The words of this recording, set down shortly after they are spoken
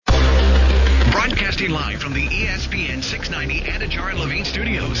Broadcasting live from the ESPN 690 Anajar and Levine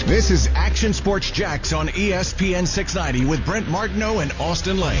studios. This is Action Sports Jax on ESPN 690 with Brent Martineau and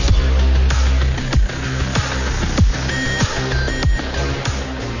Austin Lane.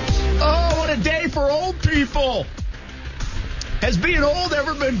 Oh, what a day for old people. Has being old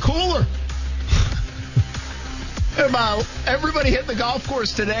ever been cooler? Everybody hit the golf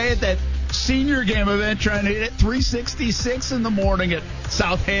course today at that senior game event, trying to hit it 3:66 in the morning at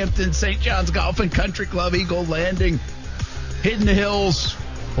Southampton St. John's Golf and Country Club, Eagle Landing, Hidden Hills.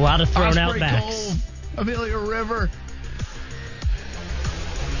 A lot of thrown out Osprey backs. Cove, Amelia River,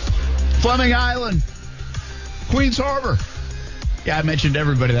 Fleming Island, Queens Harbor. Yeah, I mentioned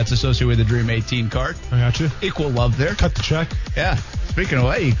everybody that's associated with the Dream 18 card. I got you. Equal love there. Cut the check. Yeah. Speaking of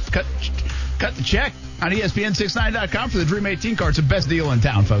way, cut the check on ESPN690.com for the Dream 18 card. It's the best deal in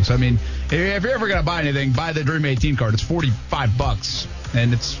town, folks. I mean, if you're ever going to buy anything, buy the Dream 18 card. It's $45,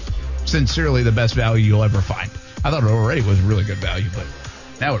 and it's sincerely the best value you'll ever find. I thought it already was a really good value, but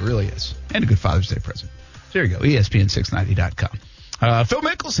now it really is. And a good Father's Day present. So there you go, ESPN690.com. Phil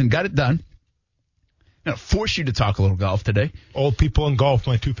Mickelson got it done. I'm going to force you to talk a little golf today. Old people and golf,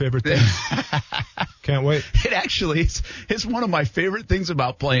 my two favorite things. Can't wait. It actually it's one of my favorite things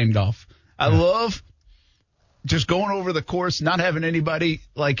about playing golf. I love just going over the course, not having anybody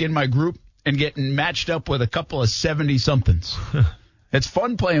like in my group and getting matched up with a couple of 70-somethings. It's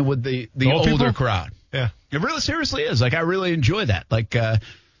fun playing with the older people? crowd. Yeah. It really seriously is. Like, I really enjoy that. Like,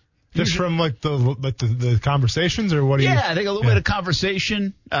 just from the conversations, or what do you? Yeah, I think a little bit of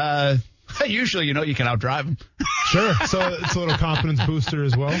conversation. Usually, you can outdrive them. Sure. So it's a little confidence booster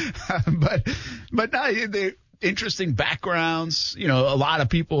as well. but no, the interesting backgrounds. A lot of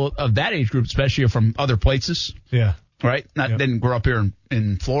people of that age group, especially, are from other places. Yeah. Right. Didn't grow up here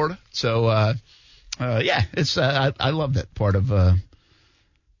in Florida. So, it's I love that part of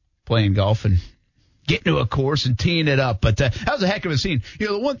playing golf and getting to a course and teeing it up. But that was a heck of a scene.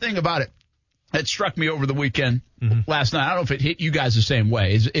 The one thing about it that struck me over the weekend last night, I don't know if it hit you guys the same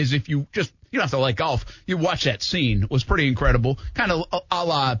way, is if you don't have to like golf, you watch that scene. It was pretty incredible. Kind of a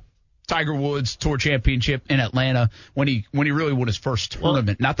la Tiger Woods Tour Championship in Atlanta when he really won his first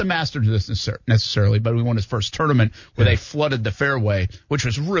tournament. Not the Masters necessarily, but he won his first tournament where they flooded the fairway, which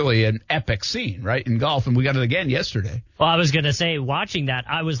was really an epic scene, right, in golf. And we got it again yesterday. Well, I was going to say, watching that,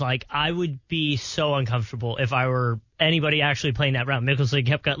 I was like, I would be so uncomfortable if I were anybody actually playing that round. Mickelson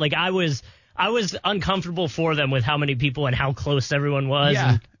kept – like, I was uncomfortable for them with how many people and how close everyone was.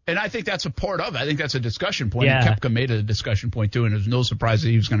 Yeah, and I think that's a part of it. I think that's a discussion point. Yeah. Koepka made it a discussion point, too, and there's no surprise that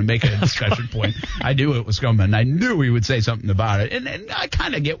he was going to make it a discussion point. I knew it was coming. I knew he would say something about it, and I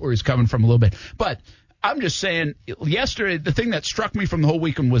kind of get where he's coming from a little bit. But I'm just saying, yesterday, the thing that struck me from the whole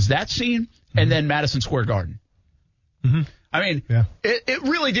weekend was that scene and then Madison Square Garden. Mm-hmm. I mean, it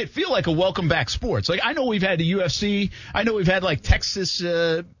really did feel like a welcome back sports. Like, I know we've had the UFC. I know we've had, like, Texas,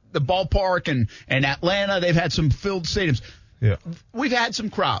 the ballpark, and Atlanta. They've had some filled stadiums. Yeah. We've had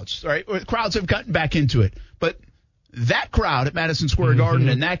some crowds, right? Crowds have gotten back into it. But that crowd at Madison Square Garden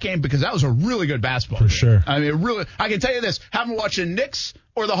in that game, because that was a really good basketball game. For sure. I mean, really, I can tell you this. Haven't watched the Knicks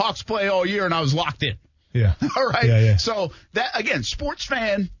or the Hawks play all year, and I was locked in. Yeah. All right? Yeah. So, that again, sports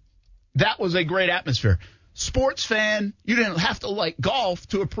fan, that was a great atmosphere. Sports fan, you didn't have to like golf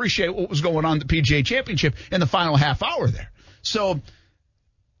to appreciate what was going on at the PGA Championship in the final half hour there. So,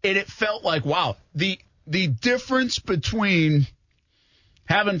 it felt like, wow, the difference between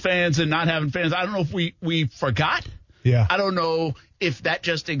having fans and not having fans, I don't know if we forgot. Yeah. I don't know if that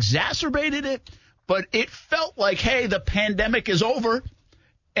just exacerbated it, but it felt like, hey, the pandemic is over,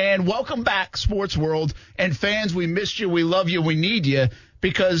 and welcome back, sports world, and fans, we missed you, we love you, we need you,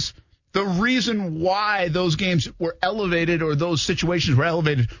 because the reason why those games were elevated or those situations were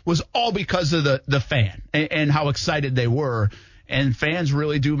elevated was all because of the fan and how excited they were. And fans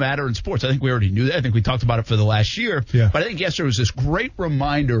really do matter in sports. I think we already knew that. I think we talked about it for the last year. Yeah. But I think yesterday was this great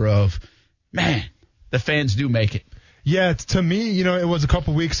reminder of, man, the fans do make it. Yeah, to me, it was a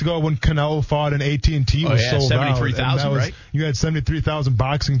couple weeks ago when Canelo fought in AT&T was sold 73,000, out. right? You had 73,000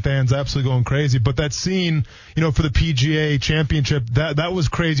 boxing fans absolutely going crazy. But that scene, for the PGA Championship, that was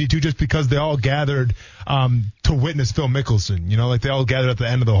crazy too, just because they all gathered to witness Phil Mickelson. Like they all gathered at the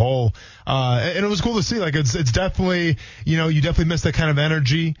end of the hole, and it was cool to see. Like it's definitely, you definitely miss that kind of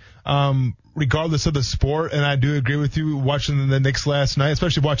energy. Regardless of the sport, and I do agree with you, watching the Knicks last night,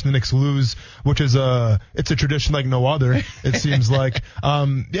 especially watching the Knicks lose, which is it's a tradition like no other, it seems like.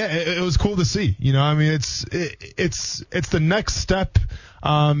 It was cool to see. I mean, it's the next step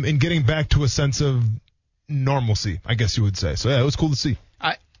in getting back to a sense of normalcy, I guess you would say. So yeah, it was cool to see.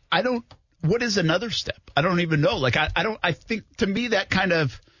 I don't. What is another step? I don't even know. Like I think to me that kind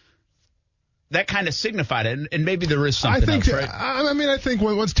of that kind of signified it, and maybe there is something I think, else, right? I think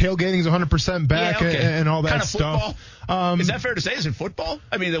once tailgating is 100% back and all that kind of stuff. Is that fair to say? Is it football?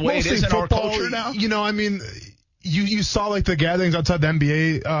 I mean, the way it is in our culture now? You saw like the gatherings outside the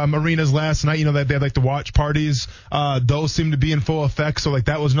NBA arenas last night. That they had like the watch parties. Those seem to be in full effect. So like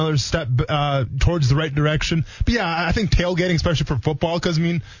that was another step towards the right direction. But yeah, I think tailgating, especially for football, because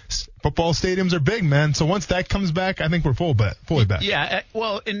football stadiums are big, man. So once that comes back, I think we're fully back. Yeah.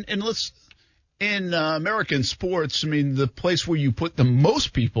 Well, in American sports, the place where you put the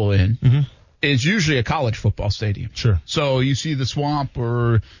most people in is usually a college football stadium. Sure. So you see the Swamp,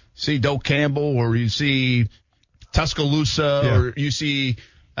 or see Doak Campbell, or you see Tuscaloosa, or you see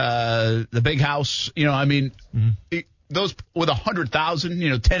the Big House. Those with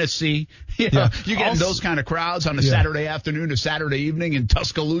 100,000. Tennessee. You get those kind of crowds on a Saturday afternoon or Saturday evening in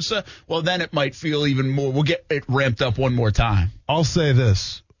Tuscaloosa. Well, then it might feel even more. We'll get it ramped up one more time. I'll say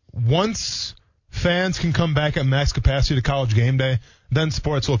this: once fans can come back at max capacity to College Game Day, then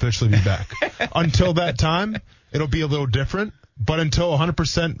sports will officially be back. Until that time, it'll be a little different. But until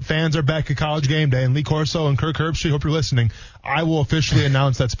 100% fans are back at College Game Day, and Lee Corso and Kirk Herbstreit, hope you're listening, I will officially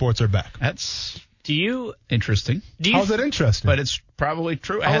announce that sports are back. That's interesting? How's that interesting? But it's probably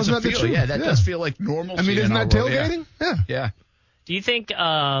true. It How has is a that the feel. truth? Yeah, that does feel like normalcy. Isn't that tailgating? Yeah. Do you think,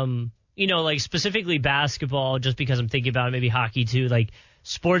 like specifically basketball, just because I'm thinking about it, maybe hockey too, like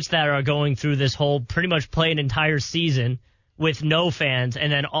sports that are going through this whole pretty much play an entire season with no fans,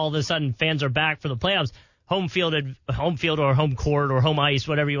 and then all of a sudden fans are back for the playoffs, home field or home court or home ice,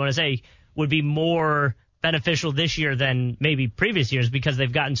 whatever you want to say, would be more beneficial this year than maybe previous years because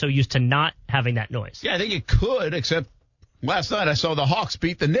they've gotten so used to not having that noise. Yeah, I think it could, except last night I saw the Hawks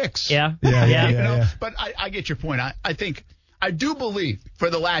beat the Knicks. Yeah. But I get your point. I do believe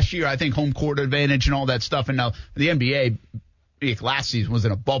for the last year, I think home court advantage and all that stuff, and now the NBA last season was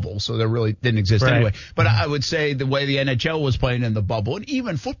in a bubble, so there really didn't exist anyway. But I would say the way the NHL was playing in the bubble, and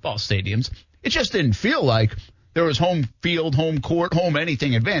even football stadiums, it just didn't feel like there was home field, home court, home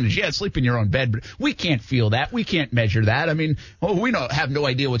anything advantage. Yeah, sleep in your own bed, but we can't feel that. We can't measure that. We have no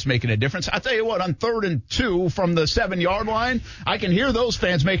idea what's making a difference. I'll tell you what, on 3rd and 2 from the 7-yard line, I can hear those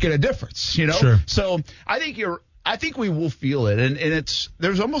fans making a difference, Sure. So I think we will feel it, and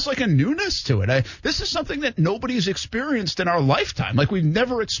there's almost like a newness to it. This is something that nobody's experienced in our lifetime. Like, we've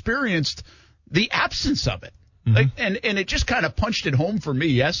never experienced the absence of it. And it just kind of punched it home for me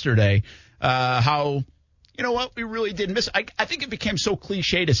yesterday, how, we really did miss. I think it became so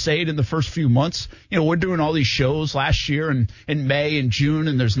cliche to say it in the first few months. We're doing all these shows last year and in May and June,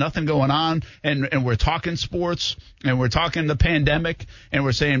 and there's nothing going on, and we're talking sports, and we're talking the pandemic, and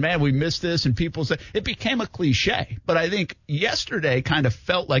we're saying, man, we missed this, and people say it became a cliche. But I think yesterday kind of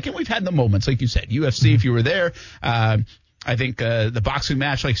felt like, and we've had the moments, like you said, UFC, if you were there, I think the boxing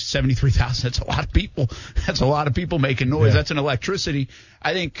match, like 73,000, that's a lot of people. That's a lot of people making noise. Yeah. That's an electricity.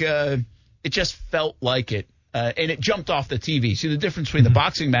 I think it just felt like it. And it jumped off the TV. See, the difference between the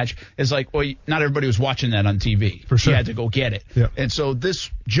boxing match is like, well, not everybody was watching that on TV. For sure. You had to go get it. Yeah. And so this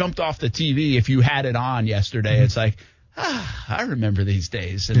jumped off the TV. If you had it on yesterday, it's like, I remember these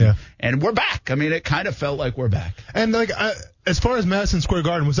days. And we're back. It kind of felt like we're back. And as far as Madison Square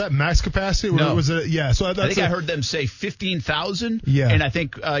Garden, was that max capacity? Or no. Was it? Yeah. So I think I heard them say 15,000. Yeah. And I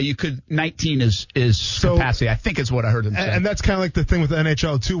think you could 19 is capacity. I think is what I heard them say. And that's kind of like the thing with the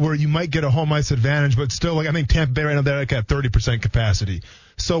NHL too, where you might get a home ice advantage, but still, I think Tampa Bay right now they're at 30% capacity.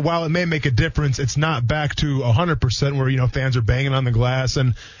 So while it may make a difference, it's not back to 100% where fans are banging on the glass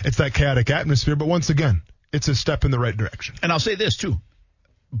and it's that chaotic atmosphere. But once again, it's a step in the right direction. And I'll say this too.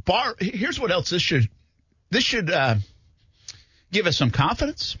 Here's what else this should give us some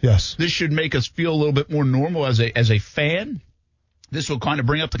confidence. Yes. This should make us feel a little bit more normal as a fan. This will kind of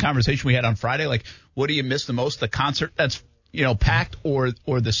bring up the conversation we had on Friday. Like, what do you miss the most? The concert that's, packed or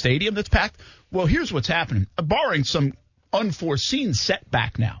the stadium that's packed? Well, here's what's happening. Barring some unforeseen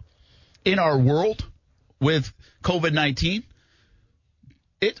setback now in our world with COVID-19,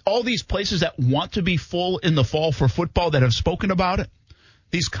 all these places that want to be full in the fall for football that have spoken about it,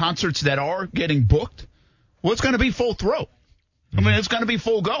 these concerts that are getting booked, well, it's going to be full throat. It's going to be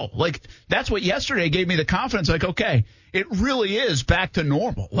full go. Like, that's what yesterday gave me the confidence. Like, okay, it really is back to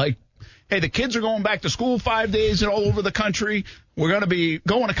normal. Like, hey, the kids are going back to school 5 days and all over the country. We're going to be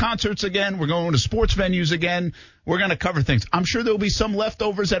going to concerts again. We're going to sports venues again. We're going to cover things. I'm sure there'll be some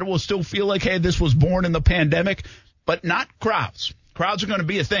leftovers that will still feel like, hey, this was born in the pandemic, but not crowds. Crowds are going to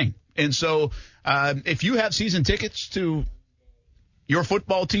be a thing. And so if you have season tickets to your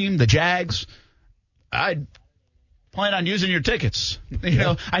football team, the Jags, I'd plan on using your tickets.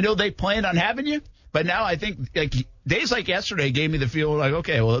 I know they planned on having you, but now I think days like yesterday gave me the feel like,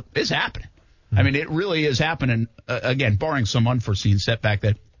 okay, well, it's happening. I mean, it really is happening, again, barring some unforeseen setback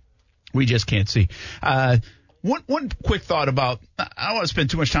that we just can't see. One quick thought about, I don't want to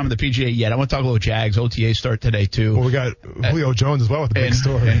spend too much time on the PGA yet. I want to talk a little Jags. OTA start today, too. Well, we got Julio Jones as well with the big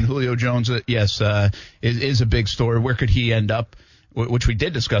story. And Julio Jones, yes, is a big story. Where could he end up? Which we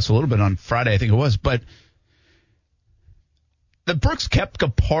did discuss a little bit on Friday, I think it was. But the Brooks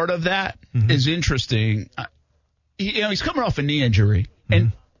Koepka part of that is interesting. He's coming off a knee injury.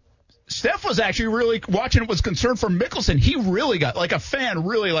 And Steph was actually really watching it, was concerned for Mickelson. He really got, like a fan,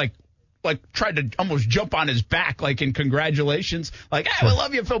 really like tried to almost jump on his back, like in congratulations, like, hey, I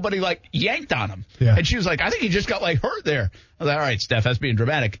love you, Phil, but he like yanked on him. Yeah. And she was like, I think he just got like hurt there. I was like, all right, Steph, that's being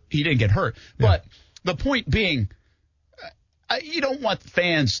dramatic. He didn't get hurt. Yeah. But the point being, you don't want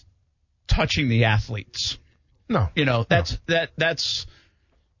fans touching the athletes. No. That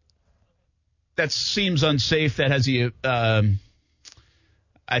seems unsafe. That has the,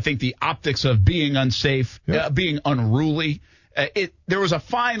 I think the optics of being unsafe, being unruly. There was a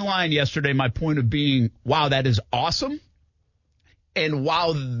fine line yesterday, my point of being, wow, that is awesome, and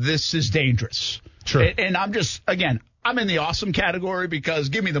wow, this is dangerous. Sure. And I'm just, again, I'm in the awesome category because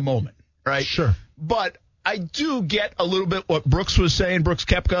give me the moment, right? Sure. But I do get a little bit what Brooks was saying, Brooks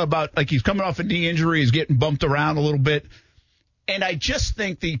Koepka, about like he's coming off a knee injury, he's getting bumped around a little bit. And I just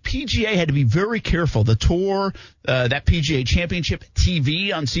think the PGA had to be very careful. The tour, that PGA Championship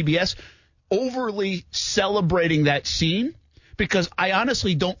TV on CBS, overly celebrating that scene. Because I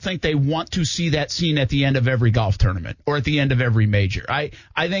honestly don't think they want to see that scene at the end of every golf tournament or at the end of every major. I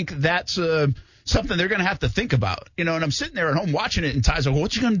think that's something they're going to have to think about. And I'm sitting there at home watching it, and Ty's like, well,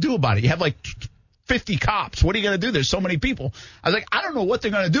 what you going to do about it? You have like 50 cops. What are you going to do? There's so many people. I was like, I don't know what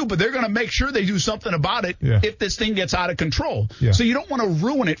they're going to do, but they're going to make sure they do something about it if this thing gets out of control. Yeah. So you don't want to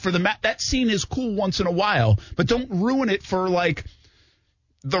ruin it for the that scene is cool once in a while, but don't ruin it for like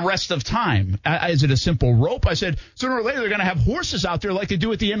the rest of time. Is it a simple rope? I said, sooner or later they're going to have horses out there like they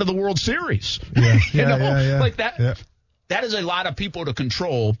do at the end of the World Series. Yeah. Like that. Yeah. That is a lot of people to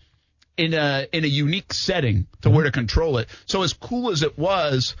control in a unique setting to where to control it. So as cool as it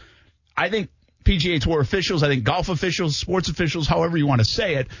was, I think PGA Tour officials, I think golf officials, sports officials, however you want to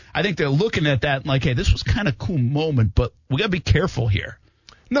say it, I think they're looking at that like, hey, this was kind of a cool moment, but we got to be careful here.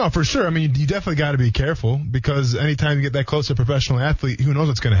 No, for sure. I mean, you definitely got to be careful because anytime you get that close to a professional athlete, who knows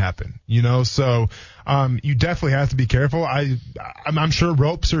what's going to happen, So you definitely have to be careful. I'm sure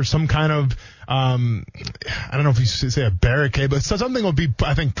ropes or some kind of, I don't know if you say a barricade, but something will be,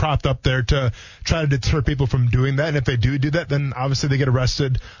 I think, propped up there to try to deter people from doing that. And if they do that, then obviously they get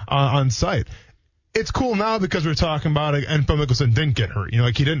arrested on site. It's cool now because we're talking about it, and Phil Mickelson didn't get hurt.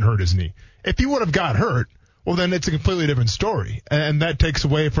 Like he didn't hurt his knee. If he would have got hurt, well, then it's a completely different story. And that takes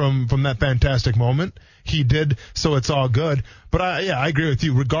away from that fantastic moment. He did, so it's all good. But I agree with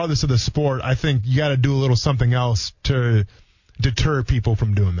you. Regardless of the sport, I think you got to do a little something else to deter people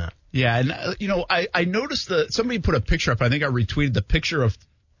from doing that. Yeah, and, I noticed somebody put a picture up. I think I retweeted the picture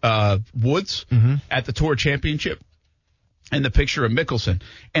of Woods at the Tour Championship and the picture of Mickelson.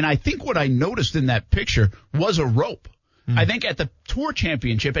 And I think what I noticed in that picture was a rope. I think at the Tour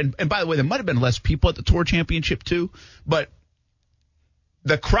Championship, and by the way, there might have been less people at the Tour Championship too, but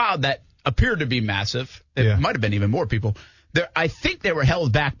the crowd that appeared to be massive, it might have been even more people, I think they were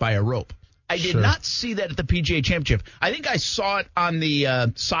held back by a rope. I did not see that at the PGA Championship. I think I saw it on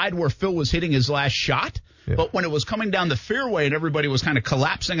the side where Phil was hitting his last shot, but when it was coming down the fairway and everybody was kind of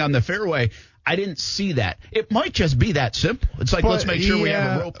collapsing on the fairway, I didn't see that. It might just be that simple. It's like, let's make sure we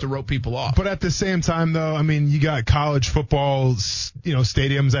have a rope to rope people off. But at the same time, though, I mean, you got college football,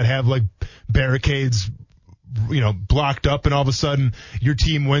 stadiums that have like barricades, blocked up, and all of a sudden your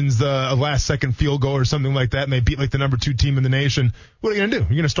team wins the last second field goal or something like that, and they beat like the number 2 team in the nation. What are you going to do? You're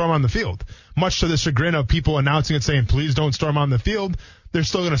going to storm on the field. Much to the chagrin of people announcing it, saying, please don't storm on the field. They're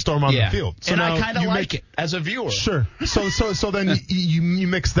still going to storm on the field. So and I kind of like it as a viewer. Sure. So then you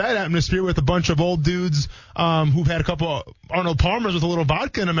mix that atmosphere with a bunch of old dudes who've had a couple of Arnold Palmers with a little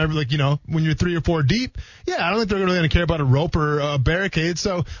vodka in them when you're 3 or 4 deep. Yeah, I don't think they're really going to care about a rope or a barricade.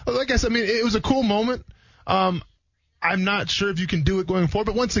 So, like I said, it was a cool moment. I'm not sure if you can do it going forward,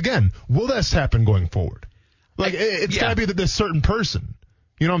 but once again, will this happen going forward? It's got to be this certain person.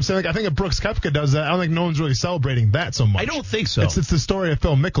 You know what I'm saying? I think if Brooks Koepka does that, I don't think no one's really celebrating that so much. I don't think so. It's the story of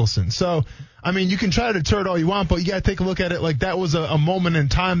Phil Mickelson. So, you can try to deter it all you want, but you got to take a look at it like that was a moment in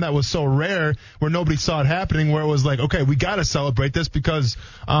time that was so rare where nobody saw it happening, where it was like, okay, we got to celebrate this because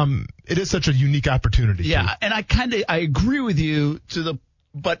it is such a unique opportunity. Yeah, too. And I agree with you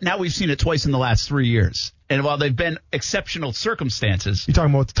but now we've seen it twice in the last 3 years. And while they've been exceptional circumstances. You're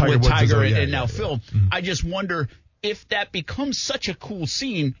talking about Tiger Woods and now Phil. Mm-hmm. I just wonder if that becomes such a cool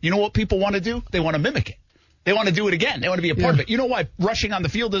scene, you know what people want to do? They want to mimic it. They want to do it again. They want to be a part of it. You know why rushing on the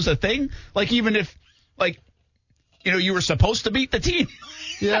field is a thing? Like, even if, like, you know, you were supposed to beat the team.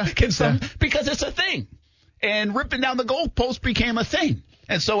 Because it's a thing. And ripping down the goalpost became a thing.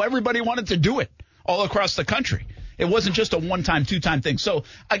 And so everybody wanted to do it all across the country. It wasn't just a one-time, two-time thing. So,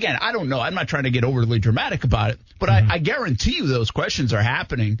 again, I don't know. I'm not trying to get overly dramatic about it. But I guarantee you those questions are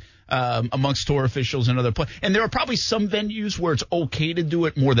happening amongst tour officials and other players. And there are probably some venues where it's okay to do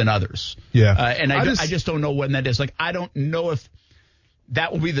it more than others. Yeah. And I just don't know when that is. Like, I don't know if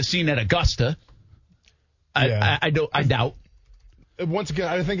that will be the scene at Augusta. I doubt. Once again,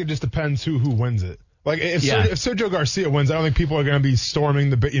 I think it just depends who wins it. Like, if Sergio Garcia wins, I don't think people are going to be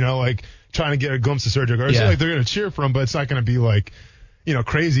storming trying to get a glimpse of Sergio Garcia. Like, they're going to cheer for him, but it's not going to be like,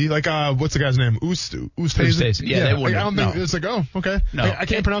 crazy. Like, what's the guy's name? Oosthuizen. Yeah, they wouldn't. I don't think it's like, oh, okay. No. I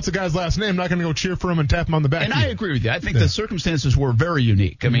can't pronounce the guy's last name. I'm not going to go cheer for him and tap him on the back. And I agree with you. I think the circumstances were very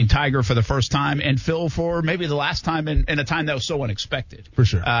unique. I mean, Tiger for the first time and Phil for maybe the last time in a time that was so unexpected. For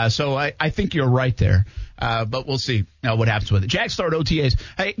sure. So I think you're right there. But we'll see what happens with it. Jags start OTAs.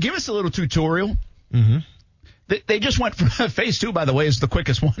 Hey, give us a little tutorial. Mm-hmm. They just went for phase 2, by the way, is the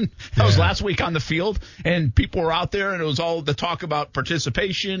quickest one. That was last week on the field, and people were out there, and it was all the talk about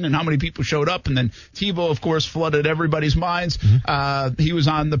participation and how many people showed up. And then Tebow, of course, flooded everybody's minds. Mm-hmm. He was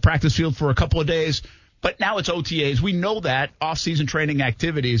on the practice field for a couple of days, but now it's OTAs. We know that, off-season training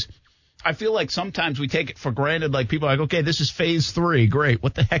activities. I feel like sometimes we take it for granted, like people are like, okay, this is phase 3. Great.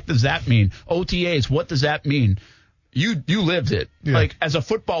 What the heck does that mean? OTAs, what does that mean? You lived it. Yeah. Like, as a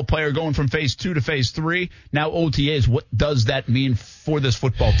football player going from phase 2 to phase 3, now OTAs, what does that mean for this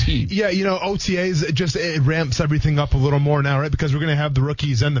football team? Yeah, OTAs, it ramps everything up a little more now, right? Because we're going to have the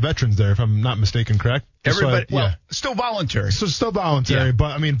rookies and the veterans there, if I'm not mistaken, correct? Everybody, still voluntary. So still voluntary,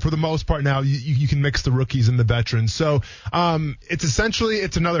 but I mean, for the most part now, you can mix the rookies and the veterans. So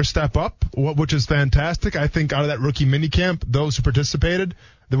it's another step up, which is fantastic. I think out of that rookie minicamp, those who participated,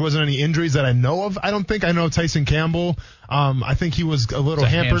 there wasn't any injuries that I know of. I don't think. I know Tyson Campbell. I think he was a little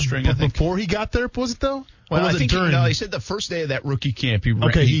hampered before he got there. Was it though? Well, I think he said the first day of that rookie camp,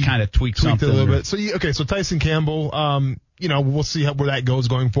 he kind of tweaked something a little bit. So Tyson Campbell, we'll see where that goes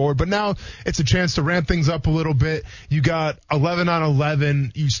going forward. But now it's a chance to ramp things up a little bit. You got 11 on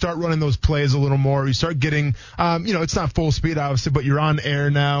 11. You start running those plays a little more. You start getting, it's not full speed, obviously, but you're on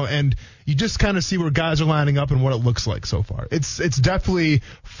air now, and you just kind of see where guys are lining up and what it looks like so far. It's definitely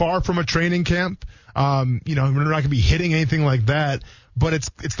far from a training camp. We're not going to be hitting anything like that. But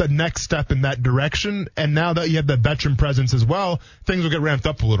it's the next step in that direction. And now that you have that veteran presence as well, things will get ramped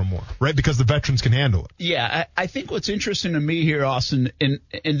up a little more, right? Because the veterans can handle it. Yeah, I think what's interesting to me here, Austin, and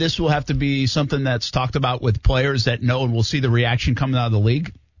this will have to be something that's talked about with players that know, and we'll see the reaction coming out of the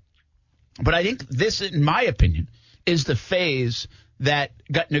league. But I think this, in my opinion, is the phase that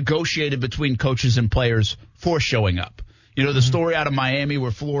got negotiated between coaches and players for showing up. The story out of Miami where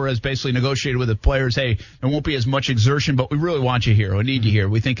Flores basically negotiated with the players, hey, there won't be as much exertion, but we really want you here. We need you here.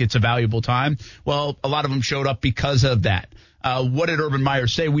 We think it's a valuable time. Well, a lot of them showed up because of that. What did Urban Meyer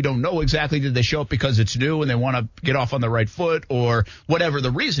say? We don't know exactly. Did they show up because it's new and they want to get off on the right foot or whatever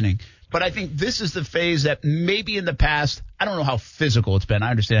the reasoning? But I think this is the phase that maybe in the past, I don't know how physical it's been. I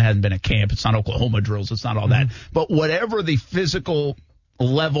understand it hasn't been a camp. It's not Oklahoma drills. It's not all that. But whatever the physical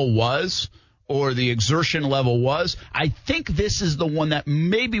level was, or the exertion level was, I think this is the one that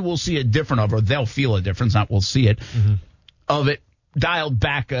maybe we'll see a different of, or they'll feel a difference, not we'll see it, of it dialed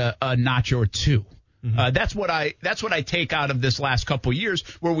back a notch or two. That's what I take out of this last couple of years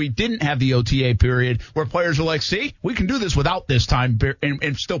where we didn't have the OTA period, where players are like, see, we can do this without this time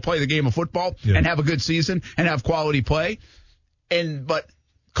and still play the game of football and have a good season and have quality play. But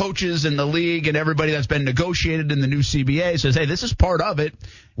coaches in the league and everybody that's been negotiated in the new CBA says, hey, this is part of it.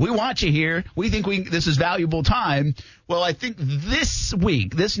 We want you here. We think this is valuable time. Well, I think this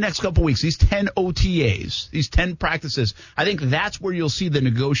next couple weeks, these 10 OTAs, these 10 practices, I think that's where you'll see the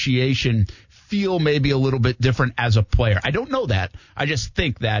negotiation feel maybe a little bit different as a player. I don't know that. I just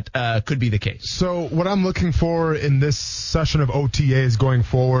think that could be the case. So what I'm looking for in this session of OTAs going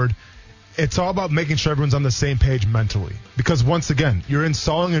forward, it's all about making sure everyone's on the same page mentally. Because once again, you're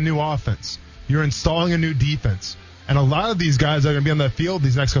installing a new offense. You're installing a new defense. And a lot of these guys that are going to be on that field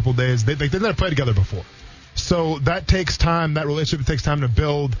these next couple of days, they've never played together before. So that takes time. That relationship takes time to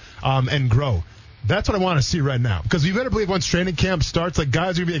build and grow. That's what I want to see right now. Because you better believe once training camp starts, like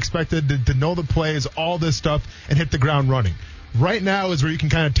guys are going to be expected to know the plays, all this stuff, and hit the ground running. right now is where you can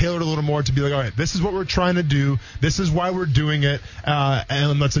kind of tailor it a little more to be like, all right, this is what we're trying to do. This is why we're doing it,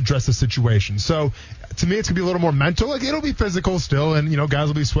 and let's address the situation. So to me, it's going to be a little more mental. Like, it'll be physical still, and, guys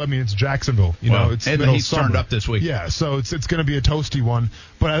will be sweating. I mean, it's Jacksonville. It's and the heat's turned up this week. Yeah, so it's going to be a toasty one.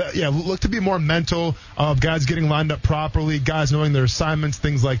 But, look to be more mental, guys getting lined up properly, guys knowing their assignments,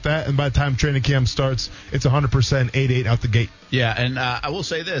 things like that. And by the time training camp starts, it's 100% 8-8 out the gate. Yeah, and I will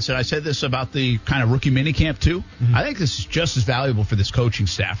say this, and I said this about the kind of rookie minicamp too. Mm-hmm. I think this is just as valuable for this coaching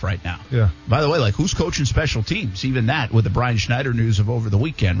staff right now. Yeah. By the way, like, who's coaching special teams? Even that with the Brian Schneider news of over the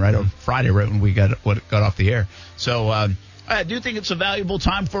weekend, right? On Friday, right when we got off the air. So I do think it's a valuable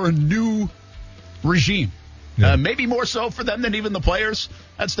time for a new regime. Yeah. Maybe more so for them than even the players.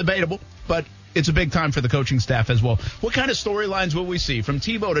 That's debatable, but it's a big time for the coaching staff as well. What kind of storylines will we see? From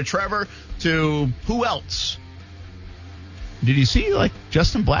Tebow to Trevor to who else? Did you see,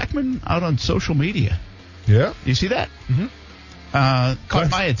 Justin Blackmon out on social media? Yeah. You see that? Mm-hmm. Caught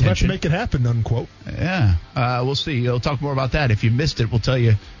my attention. Let's make it happen, unquote. Yeah. We'll see. We'll talk more about that. If you missed it, we'll tell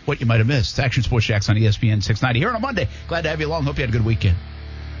you what you might have missed. Action Sports Jacks on ESPN 690 here on a Monday. Glad to have you along. Hope you had a good weekend.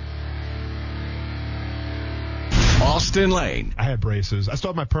 Austin Lane. I had braces. I still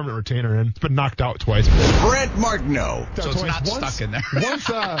have my permanent retainer in. It's been knocked out twice. Brent Martineau. So it's not stuck in there.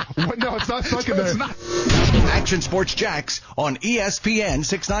 No, it's not stuck in there. It's not. Action Sports Jacks on ESPN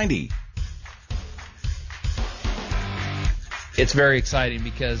 690. It's very exciting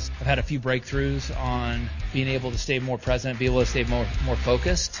because I've had a few breakthroughs on being able to stay more present, be able to stay more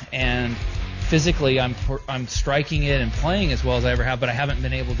focused, and physically I'm striking it and playing as well as I ever have, but I haven't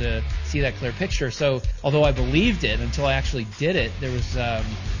been able to see that clear picture. So although I believed it until I actually did it, there was a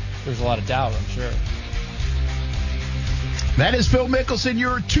lot of doubt, I'm sure. That is Phil Mickelson,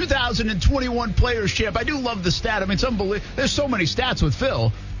 your 2021 Players Champ. I do love the stat. I mean, it's unbelievable. There's so many stats with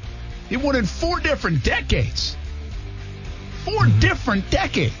Phil. He won in 4 different decades. 4 different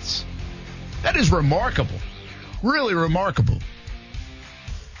decades. That is remarkable. Really remarkable.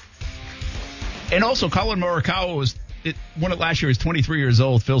 And also, Colin Morikawa won it last year. He's 23 years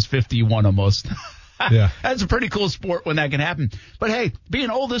old. Phil's 51 almost. Yeah. That's a pretty cool sport when that can happen. But, hey, being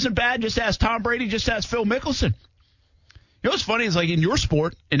old isn't bad. Just ask Tom Brady. Just ask Phil Mickelson. You know what's funny is, in your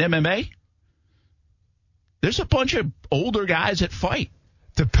sport, in MMA, there's a bunch of older guys that fight.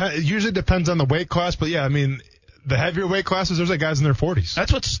 It usually depends on the weight class, but, yeah, I mean, the heavier weight classes, there's guys in their 40s.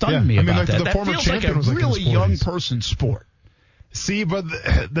 That's what stunned me about that. The former feels champion like a was really young person sport. See, but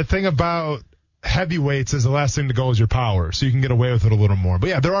the thing about heavyweights is the last thing to go is your power, so you can get away with it a little more. But,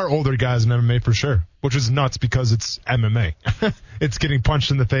 yeah, there are older guys in MMA for sure, which is nuts because it's MMA. It's getting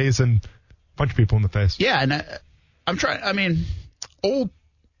punched in the face and punch people in the face. Yeah, and I'm trying – I mean,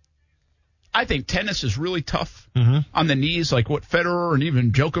 I think tennis is really tough on the knees, like what Federer and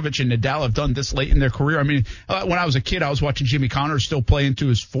even Djokovic and Nadal have done this late in their career. I mean, when I was a kid, I was watching Jimmy Connors still play into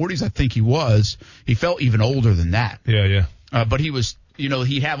his 40s. I think he was. He felt even older than that. Yeah. But he was,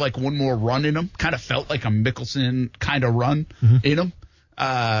 he had one more run in him. Kind of felt like a Mickelson kind of run in him.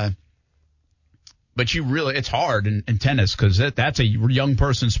 But it's hard in tennis because that's a young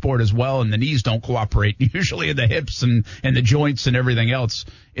person sport as well, and the knees don't cooperate usually in the hips and the joints and everything else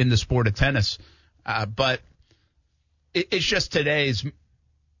in the sport of tennis. But it's just today's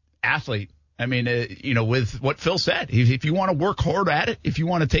athlete. I mean, with what Phil said, if you want to work hard at it, if you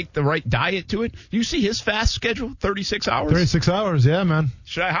want to take the right diet to it, you see his fast schedule, 36 hours? 36 hours, yeah, man.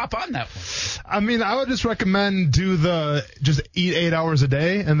 Should I hop on that one? I mean, I would just recommend just eat 8 hours a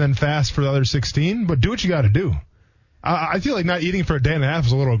day and then fast for the other 16, but do what you got to do. I feel like not eating for a day and a half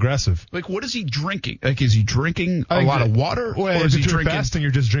is a little aggressive. What is he drinking? Is he drinking a lot of water? Well, or is he if you're drinking fasting, you're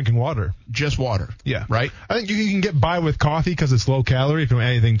just drinking water. Just water? Yeah. Right? I think you can get by with coffee because it's low calorie if you don't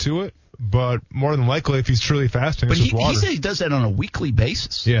add anything to it. But more than likely, if he's truly fasting, it's just water. He said he does that on a weekly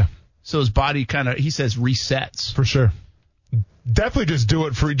basis. Yeah. So his body he says, resets. For sure. Definitely just do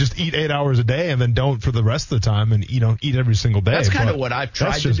it just eat 8 hours a day and then don't for the rest of the time and, eat every single day. That's kind of what I've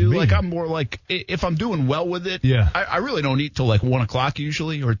tried to do. Me. I'm more if I'm doing well with it, yeah. I really don't eat till 1 o'clock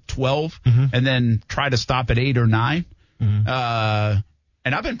usually or 12 and then try to stop at 8 or 9.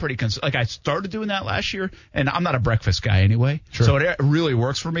 And I've been pretty I started doing that last year, and I'm not a breakfast guy anyway. Sure. So it really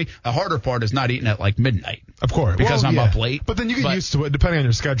works for me. The harder part is not eating at midnight. Of course. Because I'm up late. But then you get used to it depending on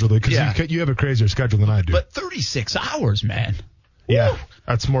your schedule, because you have a crazier schedule than I do. But 36 hours, man. Yeah. Woo.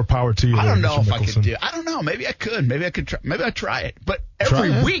 That's more power to you. I don't know if I could do it. I don't know. Maybe I could. Maybe I could try. Maybe I'd try it. But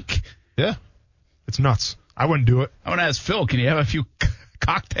every week. Yeah. It's nuts. I wouldn't do it. I want to ask Phil, can you have a few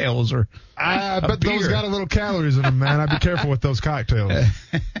cocktails or I bet beer? Those got a little calories in them, man. I'd be careful with those cocktails.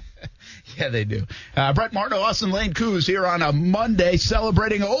 Yeah, they do. Brett Martineau, Austin Lane Coos here on a Monday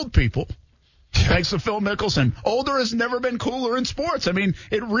celebrating old people. Thanks to Phil Mickelson. Older has never been cooler in sports. I mean,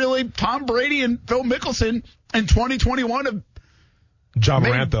 Tom Brady and Phil Mickelson in 2021 have John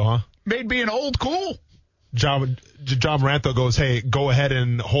Morant, though, huh? made being old cool. John Morant, though, goes, hey, go ahead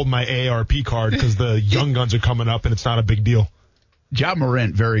and hold my AARP card because the young guns are coming up and it's not a big deal. John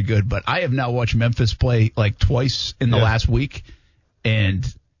Morant, very good, but I have now watched Memphis play like twice in the last week, and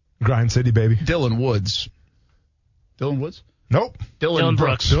Grind City, baby. Dylan Woods? Nope. Dylan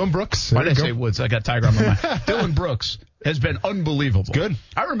Brooks. Dylan Brooks. Why did I say Woods? I got Tiger on my mind. Dylan Brooks has been unbelievable. Good.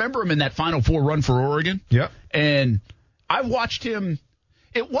 I remember him in that Final Four run for Oregon. Yep. And I watched him.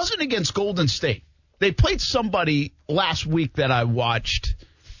 It wasn't against Golden State. They played somebody last week that I watched.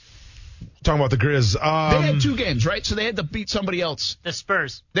 Talking about the Grizz. They had 2 games, right? So they had to beat somebody else. The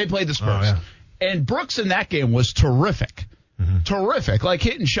Spurs. They played the Spurs. Oh, yeah. And Brooks in that game was terrific. Terrific. Like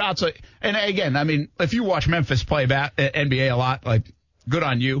hitting shots. And again, I mean, if you watch Memphis play NBA a lot, like, good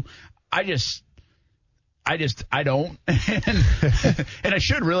on you. I don't. And I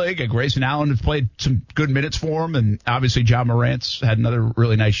should really. Grayson Allen has played some good minutes for him. And obviously John Morant's had another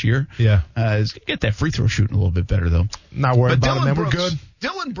really nice year. Yeah. Get that free throw shooting a little bit better, though. Not worried about it, man. We're good.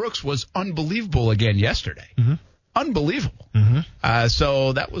 Dylan Brooks was unbelievable again yesterday. Unbelievable.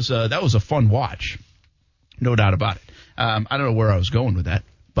 So that was a fun watch. No doubt about it. I don't know where I was going with that,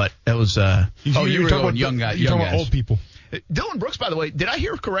 but that was. You were talking about young guys. You're talking about old people. Dylan Brooks, by the way, did I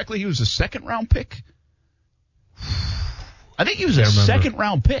hear correctly? He was a second-round pick. I think he was a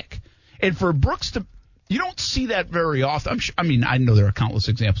second-round pick, and for Brooks to, you don't see that very often. I know there are countless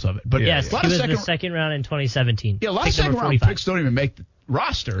examples of it, but yes, he was the second round in 2017. Yeah, a lot of second-round picks don't even make the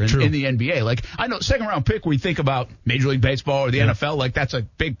roster in the NBA. Like, I know second-round pick, we think about Major League Baseball or the NFL, like that's a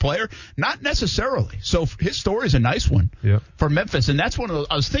big player. Not necessarily. So his story is a nice one for Memphis, and that's one of those.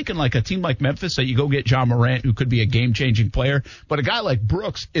 I was thinking like a team like Memphis that you go get John Morant, who could be a game-changing player, but a guy like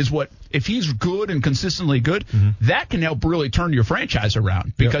Brooks is what, if he's good and consistently good, that can help really turn your franchise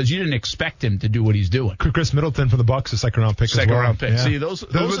around because you didn't expect him to do what he's doing. Chris Middleton for the Bucks, a second-round pick. Second-round pick. Yeah. See, those are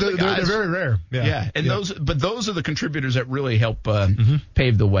the guys. They're very rare. And those are the contributors that really help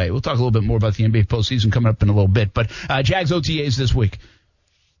pave the way. We'll talk a little bit more about the NBA postseason coming up in a little bit, but Jags OTAs this week.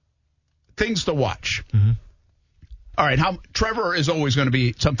 Things to watch. All right, Trevor is always going to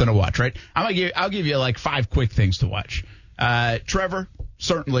be something to watch, right? I'll give you like 5 quick things to watch. Trevor,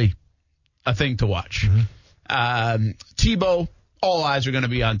 certainly a thing to watch. Tebow, all eyes are going to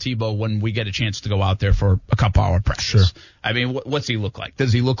be on Tebow when we get a chance to go out there for a couple-hour practice. Sure. I mean, what's he look like?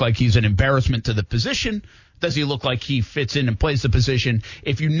 Does he look like he's an embarrassment to the position? Does he look like he fits in and plays the position?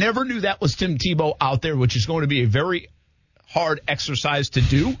 If you never knew that was Tim Tebow out there, which is going to be a very hard exercise to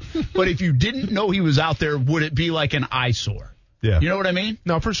do, but if you didn't know he was out there, would it be like an eyesore? Yeah. You know what I mean?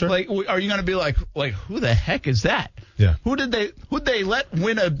 No, for sure. Like, are you going to be like, who the heck is that? Yeah. Who'd they let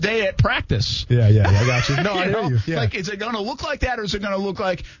win a day at practice? Yeah, I got you. No, I hear you. Yeah. Like, is it going to look like that, or is it going to look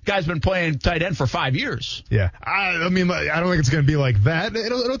like guy's been playing tight end for 5 years? Yeah. I mean, I don't think it's going to be like that.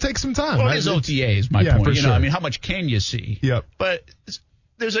 It'll take some time. Well, it is OTA is my point. For sure. I mean, how much can you see? Yep. But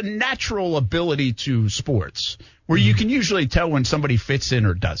there's a natural ability to sports where you can usually tell when somebody fits in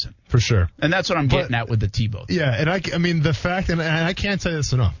or doesn't. For sure. And that's what I'm getting at with the Tebow thing. Yeah, and I mean, the fact, and I can't say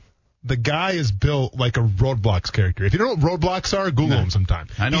this enough, the guy is built like a Roadblocks character. If you don't know what Roadblocks are, Google him sometime.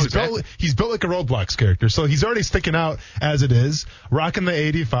 I know exactly. He's built like a Roadblocks character, so he's already sticking out as it is, rocking the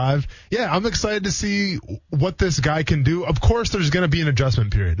 85. Yeah, I'm excited to see what this guy can do. Of course, there's going to be an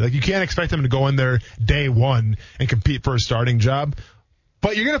adjustment period. Like, you can't expect him to go in there day one and compete for a starting job.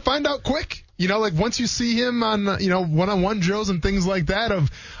 But you're going to find out quick. You know, like once you see him on, one-on-one drills and things like that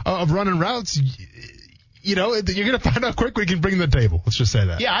of running routes, you're going to find out quick what he can bring to the table. Let's just say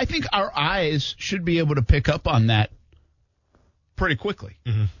that. Yeah, I think our eyes should be able to pick up on that pretty quickly.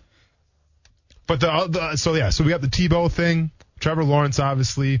 But so we got the Tebow thing, Trevor Lawrence,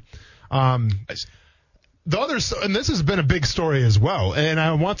 obviously. The others, and this has been a big story as well, and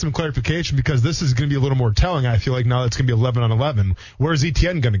I want some clarification because this is going to be a little more telling. I feel like now it's going to be 11 on 11. Where's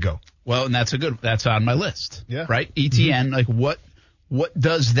ETN going to go? Well, and that's on my list. Yeah. Right? ETN, like what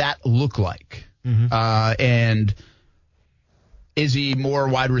does that look like? And is he more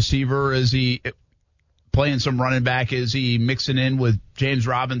wide receiver? Is he playing some running back? Is he mixing in with James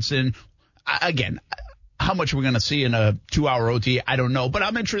Robinson? Again, how much we're going to see in a 2-hour OT, I don't know. But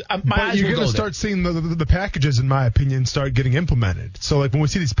I'm interested. You're going to start seeing the packages, in my opinion, start getting implemented. So, like, when we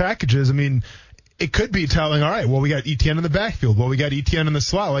see these packages, I mean, it could be telling, all right, well, we got ETN in the backfield. Well, we got ETN in the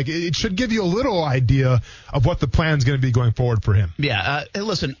slot. Like, it should give you a little idea of what the plan is going to be going forward for him. Yeah.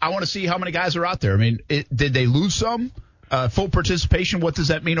 Listen, I want to see how many guys are out there. I mean, did they lose some? Full participation, what does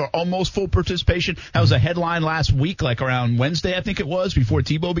that mean? Or almost full participation? That was a headline last week, like around Wednesday, I think it was, before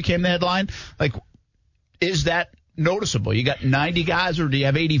Tebow became the headline. Like, is that noticeable? You got 90 guys, or do you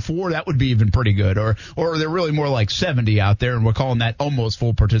have 84? That would be even pretty good. Or they're really more like 70 out there, and we're calling that almost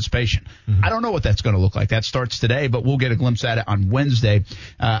full participation. I don't know what that's going to look like. That starts today, but we'll get a glimpse at it on Wednesday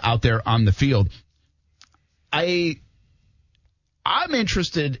out there on the field. I'm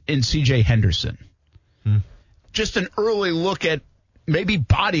interested in C.J. Henderson. Just an early look at maybe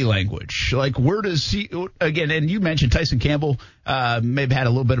body language. Like, where does he, again, and you mentioned Tyson Campbell maybe had a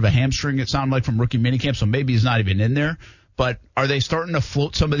little bit of a hamstring, it sounded like, from rookie minicamp, so maybe he's not even in there. But are they starting to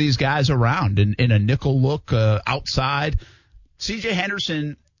float some of these guys around in a nickel look outside? C.J.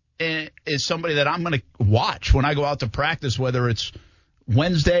 Henderson is somebody that I'm going to watch when I go out to practice, whether it's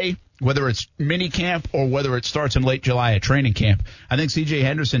Wednesday, whether it's minicamp, or whether it starts in late July at training camp. I think C.J.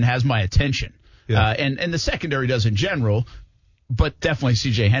 Henderson has my attention. Yeah. And the secondary does in general, but definitely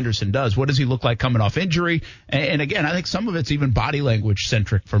C.J. Henderson does. What does he look like coming off injury? And again, I think some of it's even body language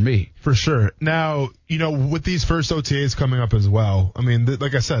centric for me. For sure. Now, with these first OTAs coming up as well, I mean,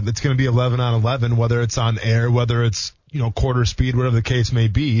 like I said, it's going to be 11 on 11, whether it's on air, whether it's, quarter speed, whatever the case may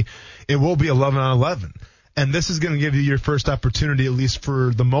be, it will be 11 on 11. And this is going to give you your first opportunity, at least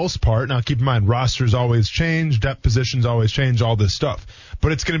for the most part. Now, keep in mind, rosters always change, depth positions always change, all this stuff.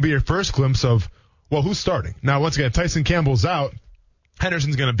 But it's going to be your first glimpse of, well, who's starting? Now, once again, if Tyson Campbell's out,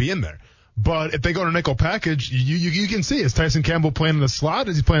 Henderson's going to be in there. But if they go to nickel package, you can see, is Tyson Campbell playing in the slot?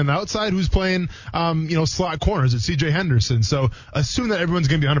 Is he playing on the outside? Who's playing, slot corners? It's C.J. Henderson. So assume that everyone's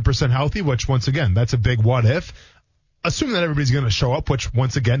going to be 100% healthy, which, once again, that's a big what if. Assuming that everybody's going to show up, which,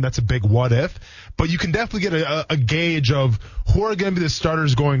 once again, that's a big what if. But you can definitely get a gauge of who are going to be the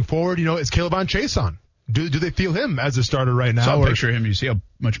starters going forward. Is Caleb Chase on? Do they feel him as a starter right now? So picture him. You see how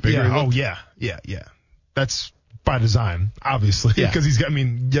much bigger he looks? Yeah. That's by design, obviously. Because he's got,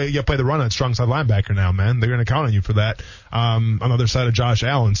 you play the run at strong side linebacker now, man. They're going to count on you for that on the other side of Josh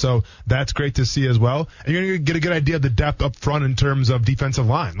Allen. So that's great to see as well. And you're going to get a good idea of the depth up front in terms of defensive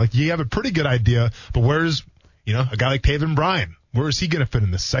line. Like, you have a pretty good idea, but where's a guy like Taven Bryan, where is he going to fit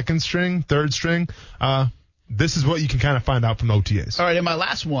in? The second string, third string? This is what you can kind of find out from OTAs. All right, and my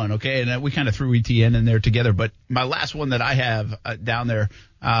last one, okay, and we kind of threw ETN in there together, but my last one that I have down there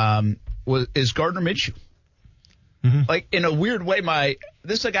is Gardner Minshew. Mm-hmm. Like, in a weird way,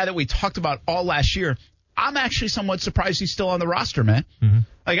 this is a guy that we talked about all last year. I'm actually somewhat surprised he's still on the roster, man. Mm-hmm.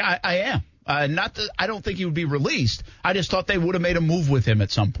 Like, I am. Not that I don't think he would be released. I just thought they would have made a move with him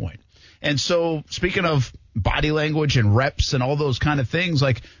at some point. And so, speaking of body language and reps and all those kind of things,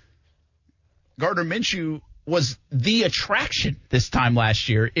 like, Gardner Minshew was the attraction this time last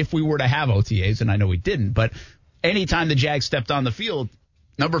year if we were to have OTAs, and I know we didn't, but anytime the Jags stepped on the field,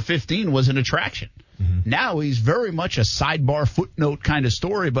 number 15 was an attraction. Mm-hmm. Now he's very much a sidebar footnote kind of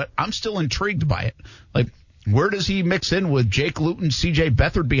story, but I'm still intrigued by it. Like, where does he mix in with Jake Luton, C.J.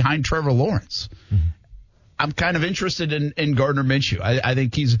 Beathard behind Trevor Lawrence? Mm-hmm. I'm kind of interested in Gardner Minshew. I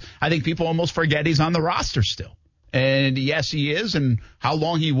think people almost forget he's on the roster still. And yes, he is. And how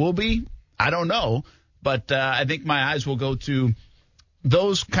long he will be, I don't know. But I think my eyes will go to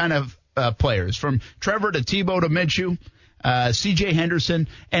those kind of players, from Trevor to Tebow to Minshew, C.J. Henderson,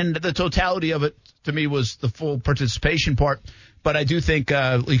 and the totality of it to me was the full participation part. But I do think,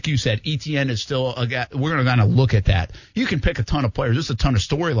 like you said, ETN is still a guy. We're going to kind of look at that. You can pick a ton of players. There's a ton of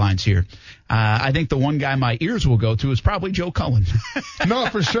storylines here. I think the one guy my ears will go to is probably Joe Cullen. No,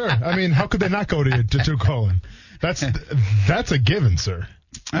 for sure. I mean, how could they not go to Joe Cullen? That's a given, sir.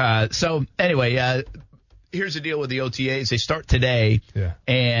 So anyway, here's the deal with the OTAs. They start today,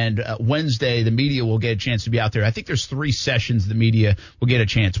 and Wednesday the media will get a chance to be out there. I think there's 3 sessions the media will get a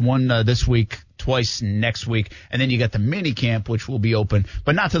chance. One this week, twice next week, and then you got the mini camp, which will be open,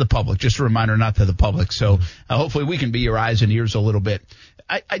 but not to the public. Just a reminder, not to the public. So hopefully we can be your eyes and ears a little bit.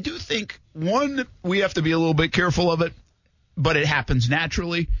 I do think, one, we have to be a little bit careful of it, but it happens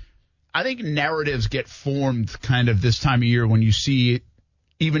naturally. I think narratives get formed kind of this time of year when you see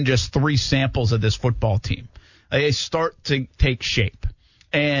even just 3 samples of this football team. They start to take shape.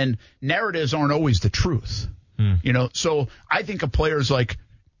 And narratives aren't always the truth. So I think of players like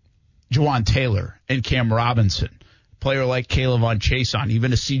Jawan Taylor and Cam Robinson, a player like Caleb Chase,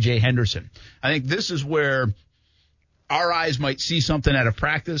 even a C.J. Henderson. I think this is where our eyes might see something at a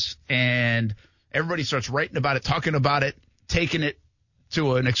practice, and everybody starts writing about it, talking about it, taking it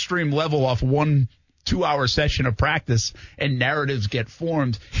to an extreme level off 1-2-hour session of practice, and narratives get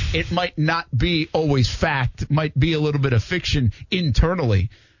formed. It might not be always fact, might be a little bit of fiction internally,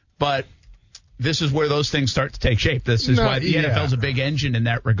 but this is where those things start to take shape. This is why the NFL is a big engine in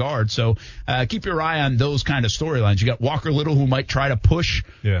that regard. So keep your eye on those kind of storylines. You got Walker Little, who might try to push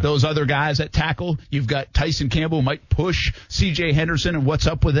those other guys at tackle. You've got Tyson Campbell, who might push C.J. Henderson, and what's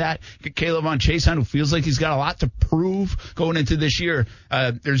up with that? You got Caleb Von Chason, who feels like he's got a lot to prove going into this year.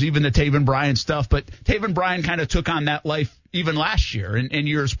 There's even the Taven Bryan stuff, but Taven Bryan kind of took on that life even last year and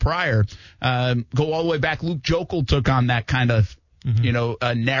years prior. Go all the way back. Luke Jokel took on that kind of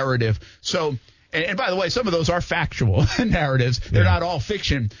narrative. So, and by the way, some of those are factual narratives. They're not all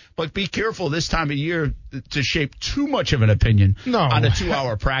fiction. But be careful this time of year to shape too much of an opinion on a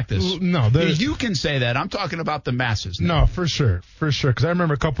 2-hour practice. No, you can say that. I'm talking about the masses now. No, for sure. Because I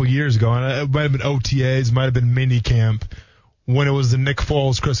remember a couple years ago, and it might have been OTAs, might have been mini camp, when it was the Nick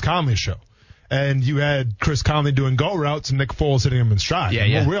Foles, Chris Conley show. And you had Chris Conley doing go routes and Nick Foles hitting him in stride.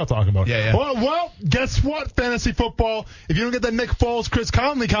 Yeah. What were we all talking about? Yeah. Well, guess what, fantasy football? If you don't get that Nick Foles, Chris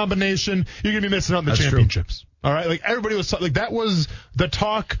Conley combination, you're going to be missing out on the championships. True. All right? Like, everybody was like, that was the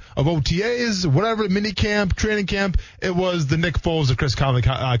talk of OTAs, whatever, mini camp, training camp. It was the Nick Foles and Chris Conley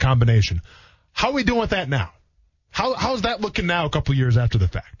combination. How are we doing with that now? How's that looking now a couple years after the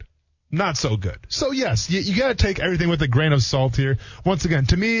fact? Not so good. So, yes, you got to take everything with a grain of salt here. Once again,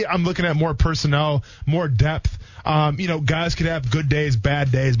 to me, I'm looking at more personnel, more depth. Guys could have good days,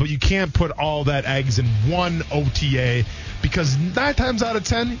 bad days, but you can't put all that eggs in one OTA because 9 times out of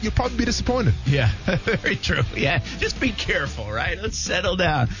 10, you'll probably be disappointed. Yeah, very true. Yeah, just be careful, right? Let's settle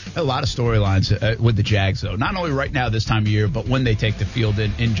down. A lot of storylines with the Jags, though. Not only right now this time of year, but when they take the field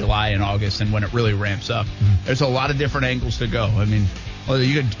in July and August and when it really ramps up. There's a lot of different angles to go. I mean,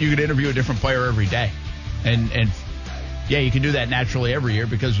 you could interview a different player every day. And you can do that naturally every year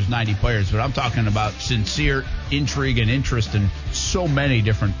because there's 90 players. But I'm talking about sincere intrigue and interest in so many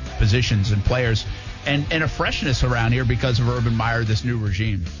different positions and players. And a freshness around here because of Urban Meyer, this new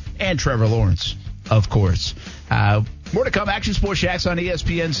regime. And Trevor Lawrence, of course. More to come. Action Sports Shacks on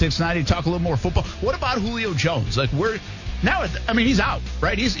ESPN 690. Talk a little more football. What about Julio Jones? He's out,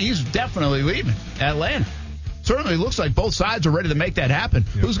 right? He's definitely leaving Atlanta. Certainly looks like both sides are ready to make that happen.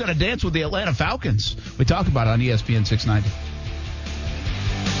 Yep. Who's going to dance with the Atlanta Falcons? We talk about it on ESPN 690.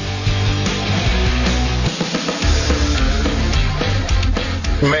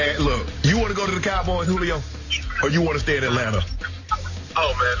 Man, look, you want to go to the Cowboys, Julio? Or you want to stay in Atlanta?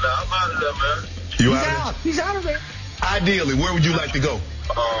 Oh, man, I'm out of there, man. He's out of there. Ideally, where would you like to go?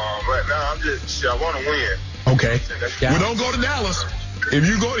 Right now, I want to win. Okay. Well, don't go to Dallas. If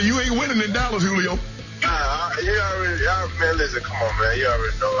you go, you ain't winning in Dallas, Julio. Man, listen, come on, man. You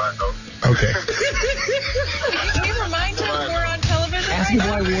already know I know. Okay. Can you remind him we're on television? Ask him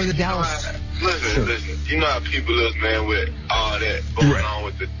why we wore the Dallas. Listen. You know how people is, man, with all that going on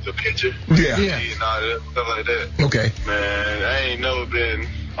with the picture. Yeah. And all that, stuff like that. Okay. Man, I ain't never been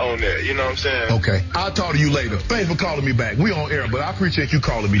on that. You know what I'm saying? Okay. I'll talk to you later. Thanks for calling me back. We on air, but I appreciate you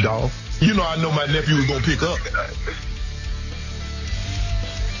calling me, dog. You know I know my nephew was going to pick up.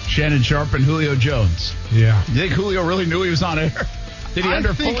 Shannon Sharpe and Julio Jones. Yeah. You think Julio really knew he was on air? Did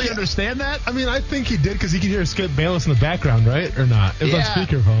he fully understand that? I mean, I think he did because he could hear Skip Bayless in the background, right? Or not? It was on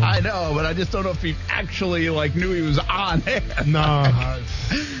speakerphone. I know, but I just don't know if he actually knew he was on air. No.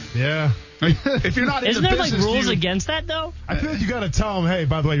 Yeah. If you're not in Isn't the there business, rules against that though? I feel like you got to tell him, hey,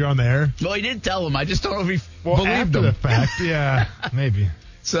 by the way, you're on the air. Well, he did tell him. I just don't know if he believed after him. the fact, yeah, maybe.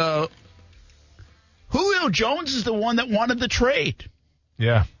 So Julio Jones is the one that wanted the trade.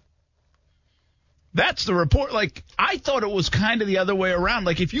 Yeah. That's the report. I thought it was kind of the other way around.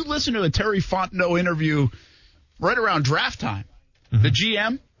 If you listen to a Terry Fontenot interview right around draft time, the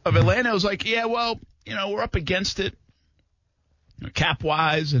GM of Atlanta was like, yeah, well, we're up against it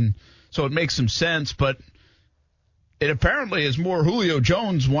cap-wise, and so it makes some sense, but it apparently is more Julio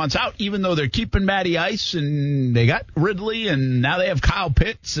Jones wants out, even though they're keeping Matty Ice, and they got Ridley, and now they have Kyle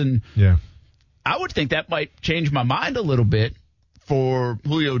Pitts, and I would think that might change my mind a little bit for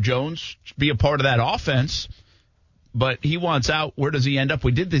Julio Jones to be a part of that offense, but he wants out. Where does he end up?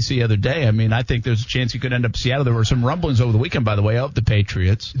 We did this the other day. I mean, I think there's a chance he could end up in Seattle. There were some rumblings over the weekend, by the way, of the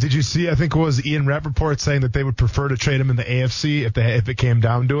Patriots. Did you see, I think it was Ian Rappaport saying that they would prefer to trade him in the AFC if it came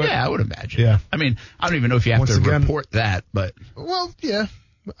down to it? Yeah, I would imagine. Yeah. I mean, I don't even know if you have to report that, but. Well, yeah.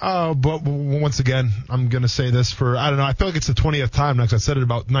 But once again, I'm going to say this I feel like it's the 20th time next. I said it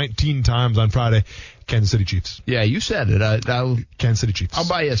about 19 times on Friday. Kansas City Chiefs. Yeah, you said it. Kansas City Chiefs. I'll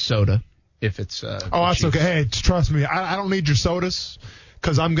buy you a soda if it's that's Chiefs. Okay. Hey, trust me. I don't need your sodas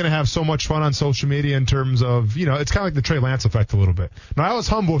because I'm going to have so much fun on social media in terms of, it's kind of like the Trey Lance effect a little bit. Now, I was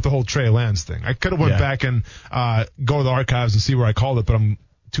humble with the whole Trey Lance thing. I could have went back and go to the archives and see where I called it, but I'm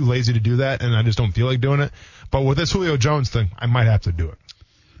too lazy to do that, and I just don't feel like doing it. But with this Julio Jones thing, I might have to do it.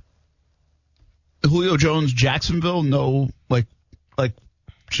 Julio Jones, Jacksonville, no, like,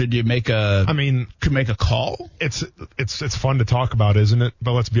 should you make a? I mean, could make a call. It's fun to talk about, isn't it?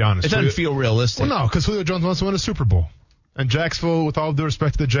 But let's be honest. It doesn't feel realistic. Well, no, because Julio Jones wants to win a Super Bowl. And Jacksonville, with all due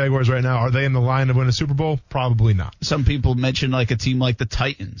respect to the Jaguars right now, are they in the line to win a Super Bowl? Probably not. Some people mention like a team like the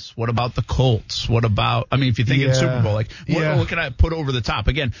Titans. What about the Colts? What about, I mean, if you think in Super Bowl, like, what can I put over the top?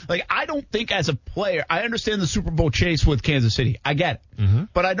 Again, like, I don't think as a player, I understand the Super Bowl chase with Kansas City. I get it. Mm-hmm.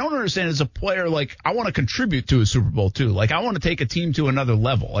 But I don't understand as a player, like, I want to contribute to a Super Bowl too. Like, I want to take a team to another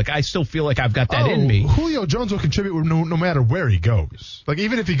level. Like, I still feel like I've got that in me. Julio Jones will contribute no matter where he goes. Like,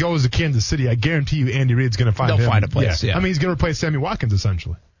 even if he goes to Kansas City, I guarantee you Andy Reid's going to find They'll find a place, yeah. I mean, he's going to replace Sammy Watkins,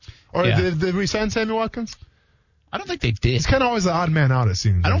 essentially. Or did we sign Sammy Watkins? I don't think they did. He's kind of always the odd man out, it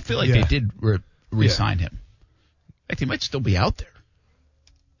seems. I don't feel like they did re-sign him. In fact, he might still be out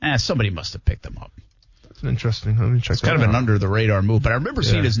there. Somebody must have picked him up. That's interesting. Let me check It's kind of an under-the-radar move, but I remember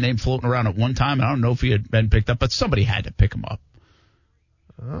seeing his name floating around at one time, and I don't know if he had been picked up, but somebody had to pick him up.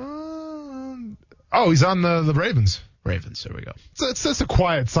 He's on the Ravens. Ravens, there we go. So it's just a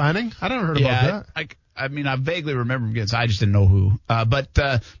quiet signing. I never heard about that. I mean, I vaguely remember him because I just didn't know who.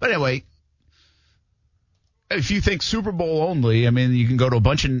 But anyway, if you think Super Bowl only, I mean, you can go to a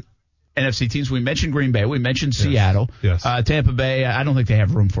bunch of NFC teams. We mentioned Green Bay. We mentioned Seattle. Yes. Tampa Bay, I don't think they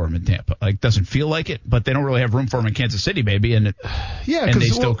have room for him in Tampa. Like, doesn't feel like it, but they don't really have room for him in Kansas City, maybe. And they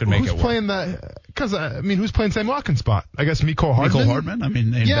still could make it work. Who's playing that? Because, who's playing Sam Watkins' spot? I guess Mecole Hardman. Mecole Hardman? I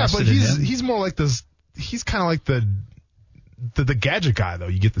mean, they invested but in him. He's more like this. He's kind of like the gadget guy, though.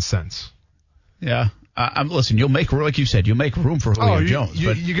 You get the sense. Yeah. Listen, you'll make, like you said, you'll make room for Julio Jones.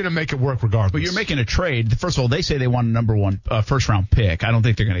 You're going to make it work regardless. But you're making a trade. First of all, they say they want a number one first-round pick. I don't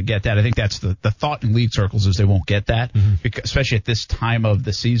think they're going to get that. I think that's the thought in league circles is they won't get that, because, especially at this time of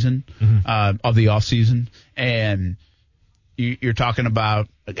the season, of the offseason. And you're talking about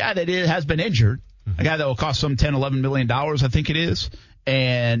a guy that has been injured, a guy that will cost some $10, $11 million, I think it is,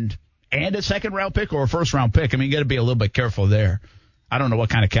 and a second-round pick or a first-round pick. I mean, you got to be a little bit careful there. I don't know what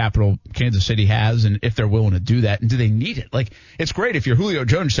kind of capital Kansas City has and if they're willing to do that. And do they need it? Like, it's great if you're Julio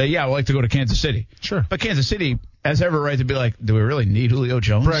Jones, say, yeah, I'd like to go to Kansas City. Sure. But Kansas City has every right to be like, do we really need Julio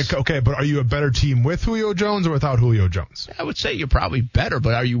Jones? Right, okay, but are you a better team with Julio Jones or without Julio Jones? I would say you're probably better,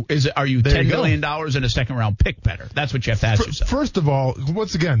 but are you $10 million and a second-round pick better? That's what you have to ask yourself. First of all,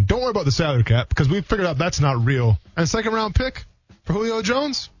 once again, don't worry about the salary cap because we figured out that's not real. And a second-round pick for Julio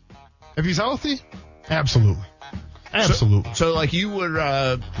Jones, if he's healthy, absolutely. Absolutely. So like you would,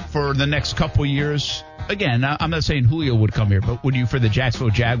 for the next couple years, again, I'm not saying Julio would come here, but would you, for the Jacksonville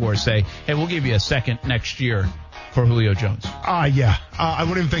Jaguars, say, hey, we'll give you a second next year for Julio Jones? Yeah. I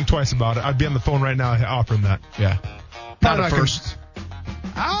wouldn't even think twice about it. I'd be on the phone right now offering that. Yeah. Not a first.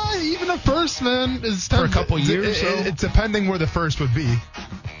 Even a first, man. Is for a couple years, it's depending where the first would be.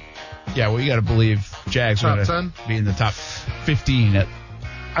 Yeah, well, you got to believe Jags are going to be in the top 15 at.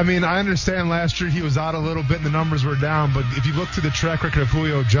 I mean, I understand last year he was out a little bit and the numbers were down, but if you look to the track record of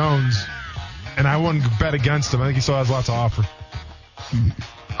Julio Jones, and I wouldn't bet against him, I think he still has lots to offer.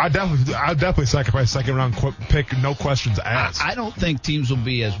 I'd definitely sacrifice a second-round pick, no questions asked. I don't think teams will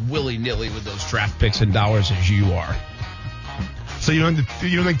be as willy-nilly with those draft picks and dollars as you are. So you don't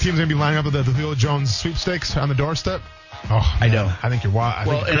think teams are going to be lining up with the Julio Jones sweepstakes on the doorstep? Oh, I don't. I think you're wild.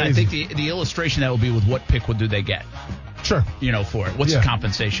 I think the illustration that will be with what pick do they get? Sure. For it. What's the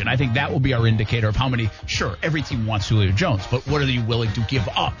compensation? I think that will be our indicator of how many. Sure, every team wants Julio Jones, but what are you willing to give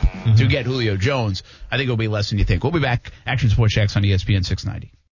up to get Julio Jones? I think it'll be less than you think. We'll be back. Action Sports Jacks on ESPN 690.